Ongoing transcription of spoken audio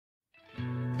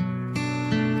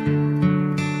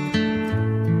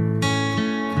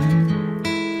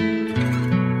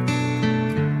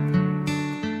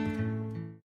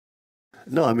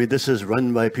No, I mean, this is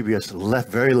run by PBS,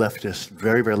 very leftist,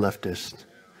 very, very leftist.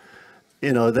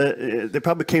 You know, they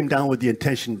probably came down with the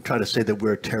intention to try to say that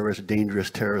we're a terrorist, dangerous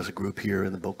terrorist group here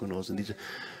in the Poconos, and these,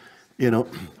 you know.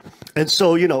 And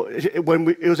so, you know, it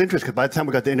was interesting, because by the time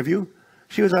we got the interview,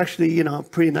 she was actually, you know,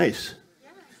 pretty nice.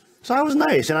 So I was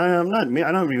nice, and I'm not mean.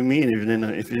 I don't even mean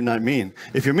if you're not mean.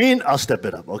 If you're mean, I'll step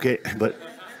it up, okay? But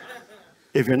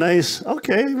if you're nice,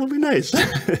 okay, we'll be nice.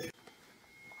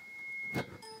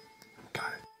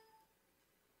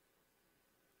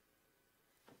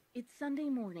 It's Sunday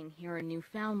morning here in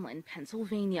Newfoundland,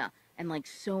 Pennsylvania, and like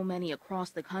so many across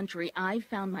the country, I've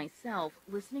found myself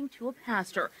listening to a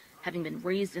pastor. Having been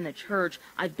raised in the church,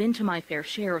 I've been to my fair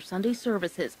share of Sunday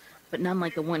services, but none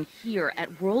like the one here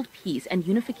at World Peace and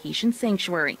Unification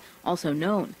Sanctuary, also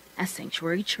known as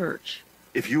Sanctuary Church.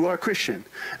 If you are a Christian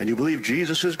and you believe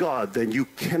Jesus is God, then you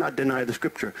cannot deny the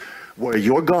scripture where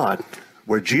your God,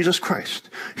 where Jesus Christ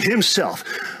himself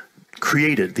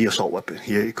created the assault weapon.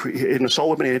 He created an assault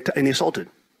weapon and he assaulted.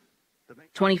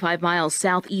 25 miles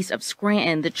southeast of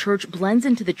Scranton, the church blends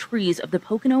into the trees of the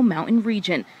Pocono Mountain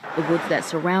region, the woods that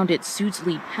surround its suits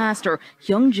lead pastor,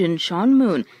 Hyungjin Sun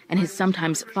Moon, and his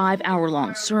sometimes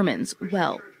 5-hour-long sermons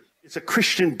well. It's a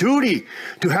Christian duty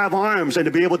to have arms and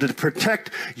to be able to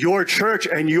protect your church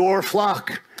and your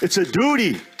flock. It's a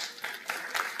duty.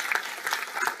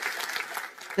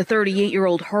 The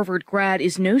 38-year-old Harvard grad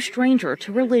is no stranger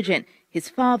to religion. His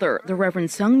father, the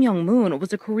Reverend Sun Myung Moon,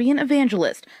 was a Korean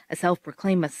evangelist, a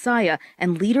self-proclaimed messiah,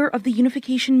 and leader of the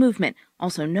Unification Movement,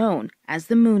 also known as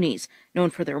the Moonies, known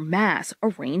for their mass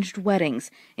arranged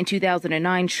weddings. In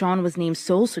 2009, Sean was named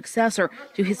sole successor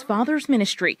to his father's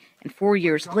ministry, and 4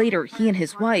 years later, he and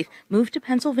his wife moved to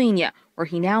Pennsylvania, where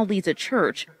he now leads a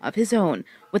church of his own,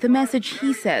 with a message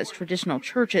he says traditional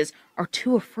churches are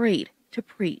too afraid to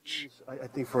preach. I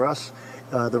think for us,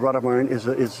 the rod of iron is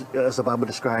as the Bible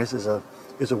describes, is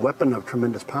a weapon of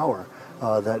tremendous power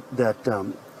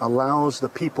that allows the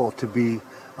people to be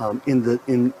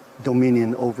in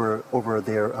dominion over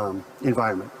their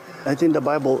environment. I think the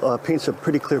Bible paints a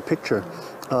pretty clear picture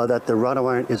that the rod of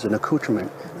iron is an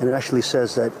accouterment, and it actually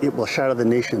says that it will shatter the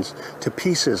nations to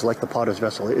pieces like the potter's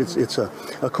vessel. It's a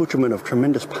accouterment of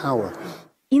tremendous power.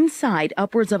 Inside,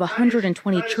 upwards of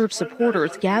 120 church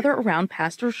supporters gather around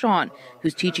Pastor Sean,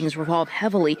 whose teachings revolve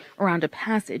heavily around a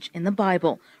passage in the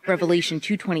Bible. Revelation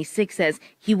 2:26 says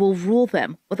he will rule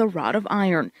them with a rod of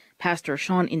iron. Pastor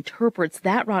Sean interprets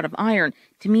that rod of iron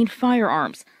to mean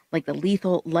firearms, like the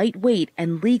lethal, lightweight,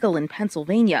 and legal in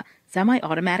Pennsylvania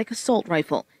semi-automatic assault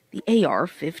rifle, the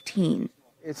AR-15.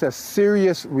 It's a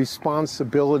serious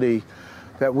responsibility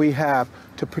that we have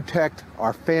to protect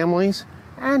our families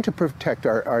and to protect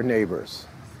our neighbors.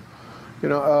 You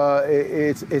know,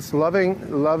 it's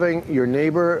loving your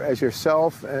neighbor as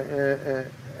yourself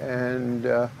and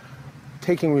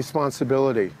taking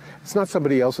responsibility. It's not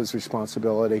somebody else's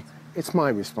responsibility, it's my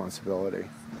responsibility.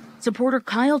 Supporter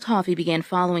Kyle Toffee began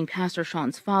following Pastor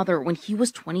Sean's father when he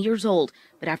was 20 years old,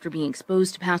 but after being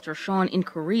exposed to Pastor Sean in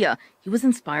Korea, he was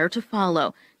inspired to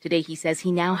follow. Today he says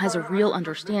he now has a real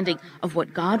understanding of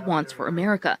what God wants for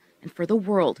America and for the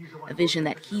world, a vision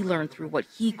that he learned through what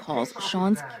he calls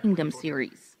Sean's Kingdom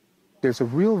series. There's a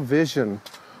real vision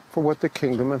for what the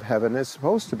kingdom of heaven is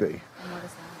supposed to be. And what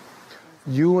is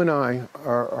that? You and I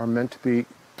are meant to be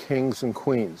kings and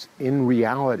queens in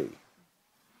reality.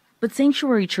 But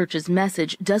Sanctuary Church's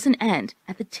message doesn't end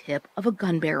at the tip of a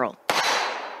gun barrel.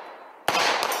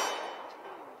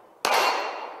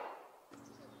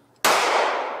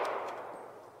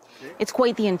 It's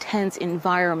quite the intense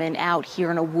environment out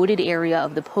here in a wooded area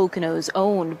of the Poconos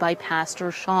owned by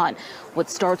Pastor Sean. What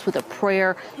starts with a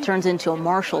prayer turns into a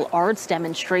martial arts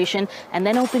demonstration and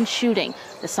then open shooting.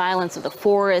 The silence of the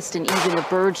forest and even the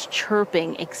birds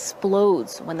chirping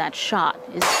explodes when that shot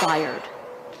is fired.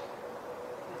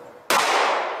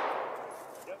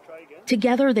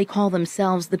 Together, they call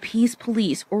themselves the Peace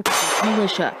Police or Peace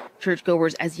Militia.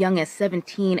 Churchgoers as young as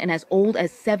 17 and as old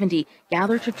as 70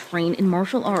 gather to train in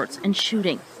martial arts and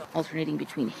shooting, alternating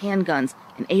between handguns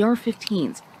and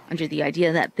AR-15s under the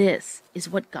idea that this is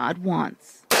what God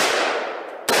wants.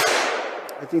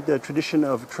 I think the tradition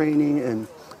of training and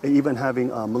even having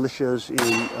militias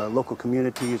in local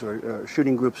communities or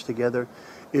shooting groups together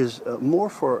is more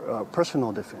for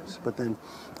personal defense. But then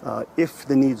if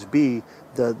the needs be,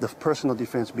 the personal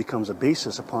defense becomes a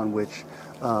basis upon which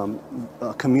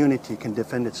a community can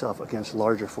defend itself against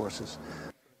larger forces.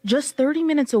 Just 30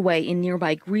 minutes away in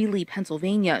nearby Greeley,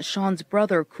 Pennsylvania, Sean's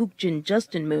brother, Kookjin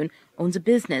Justin Moon, owns a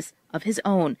business of his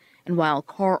own. And while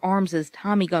Carr Arms'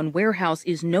 Tommy Gun Warehouse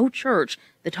is no church,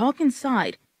 the talk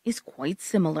inside is quite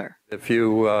similar. If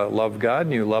you love God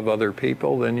and you love other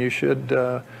people, then you should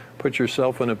put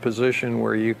yourself in a position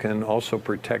where you can also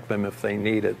protect them if they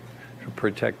need it, to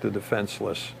protect the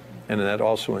defenseless. And that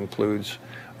also includes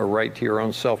a right to your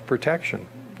own self-protection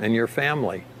and your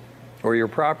family or your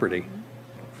property.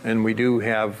 And we do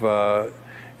have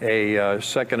a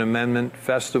Second Amendment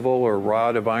festival, or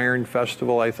Rod of Iron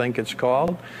festival, I think it's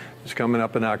called. It's coming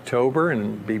up in October,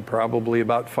 and be probably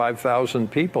about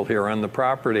 5,000 people here on the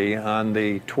property on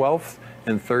the 12th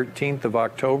and 13th of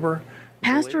October.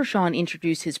 Pastor Sean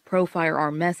introduced his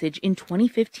pro-firearm message in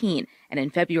 2015, and in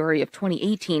February of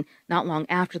 2018, not long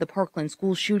after the Parkland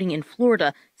school shooting in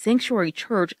Florida, Sanctuary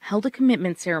Church held a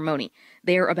commitment ceremony.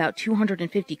 There, about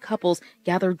 250 couples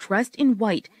gathered dressed in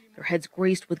white, their heads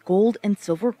graced with gold and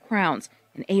silver crowns,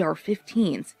 and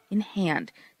AR-15s in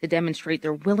hand, to demonstrate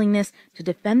their willingness to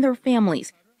defend their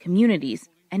families, communities,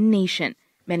 and nation,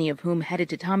 many of whom headed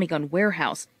to Tommy Gun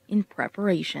Warehouse in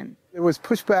preparation. There was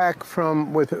pushback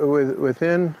from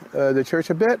within the church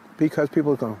a bit, because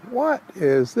people were going, what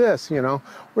is this? You know,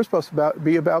 we're supposed to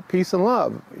be about peace and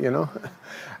love, you know,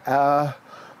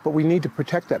 but we need to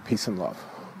protect that peace and love.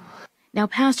 Now,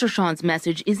 Pastor Sean's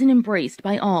message isn't embraced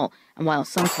by all, and while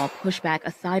some call pushback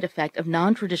a side effect of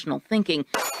non-traditional thinking,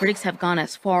 critics have gone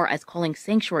as far as calling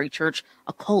Sanctuary Church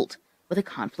a cult with a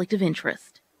conflict of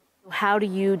interest. How do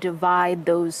you divide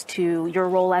those two, your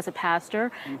role as a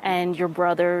pastor and your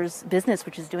brother's business,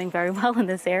 which is doing very well in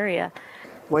this area?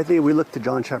 Well, I think we look to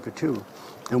John chapter 2,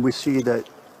 and we see that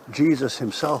Jesus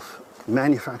himself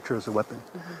manufactures a weapon.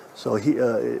 So he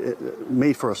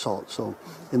made for assault. So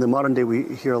in the modern day,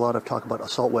 we hear a lot of talk about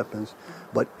assault weapons,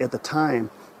 but at the time,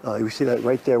 we see that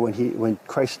right there when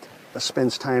Christ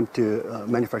spends time to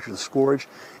manufacture the scourge,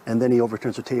 and then he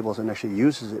overturns the tables and actually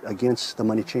uses it against the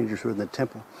money changers who are in the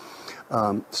temple.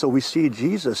 So we see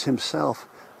Jesus himself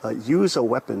use a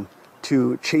weapon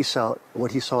to chase out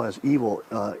what he saw as evil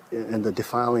and the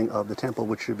defiling of the temple,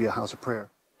 which should be a house of prayer.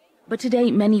 But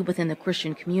today, many within the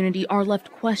Christian community are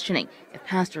left questioning if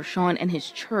Pastor Sean and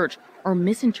his church are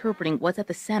misinterpreting what's at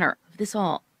the center of this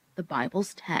all, the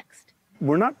Bible's text.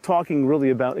 We're not talking really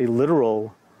about a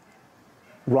literal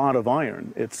rod of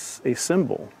iron. It's a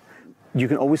symbol. You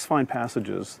can always find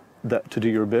passages to do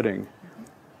your bidding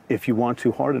if you want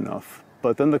to hard enough.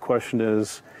 But then the question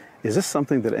is this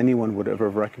something that anyone would ever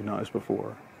have recognized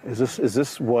before? Is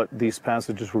this what these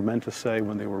passages were meant to say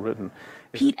when they were written?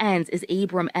 Pete Enns is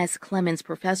Abram S. Clemens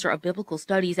Professor of Biblical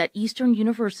Studies at Eastern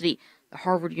University. The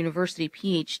Harvard University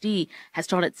PhD has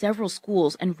taught at several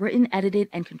schools and written, edited,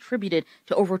 and contributed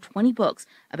to over 20 books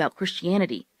about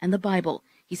Christianity and the Bible.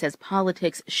 He says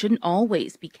politics shouldn't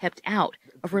always be kept out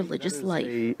of religious life.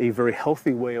 A very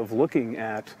healthy way of looking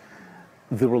at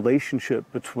the relationship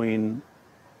between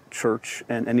church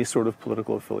and any sort of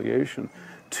political affiliation,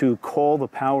 to call the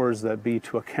powers that be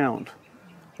to account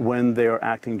when they are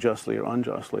acting justly or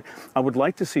unjustly. I would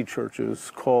like to see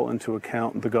churches call into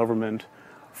account the government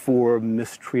for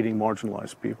mistreating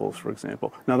marginalized peoples, for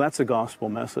example. Now, that's a gospel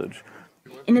message.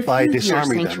 In the few years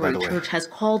Sanctuary Church has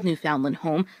called Newfoundland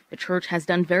home, the church has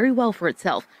done very well for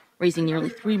itself, raising nearly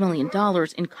 $3 million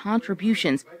in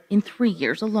contributions in 3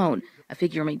 years alone, a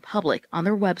figure made public on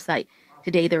their website.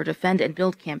 Today, their Defend and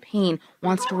Build campaign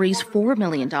wants to raise $4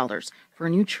 million for a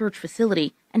new church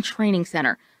facility and training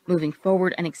center. Moving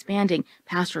forward and expanding,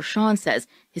 Pastor Sean says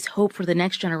his hope for the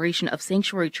next generation of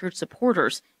Sanctuary Church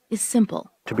supporters is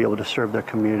simple. To be able to serve their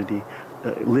community,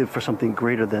 live for something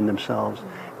greater than themselves,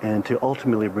 and to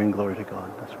ultimately bring glory to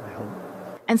God. That's what I hope.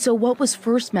 And so what was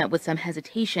first met with some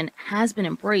hesitation has been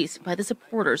embraced by the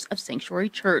supporters of Sanctuary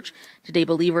Church. Today,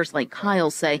 believers like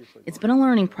Kyle say it's been a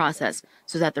learning process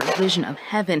so that their vision of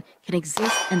heaven can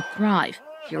exist and thrive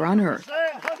here on earth.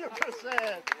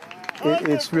 100%.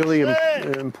 It's really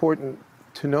important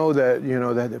to know that,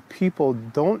 that the people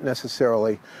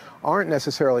aren't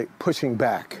necessarily pushing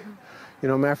back.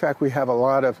 Matter of fact, we have a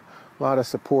lot of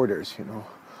supporters,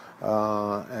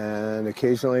 and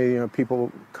occasionally,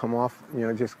 people come off,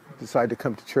 just decide to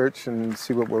come to church and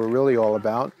see what we're really all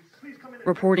about.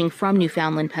 Reporting from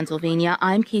Newfoundland, Pennsylvania,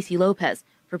 I'm Casey Lopez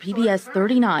for PBS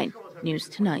 39 News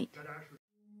Tonight.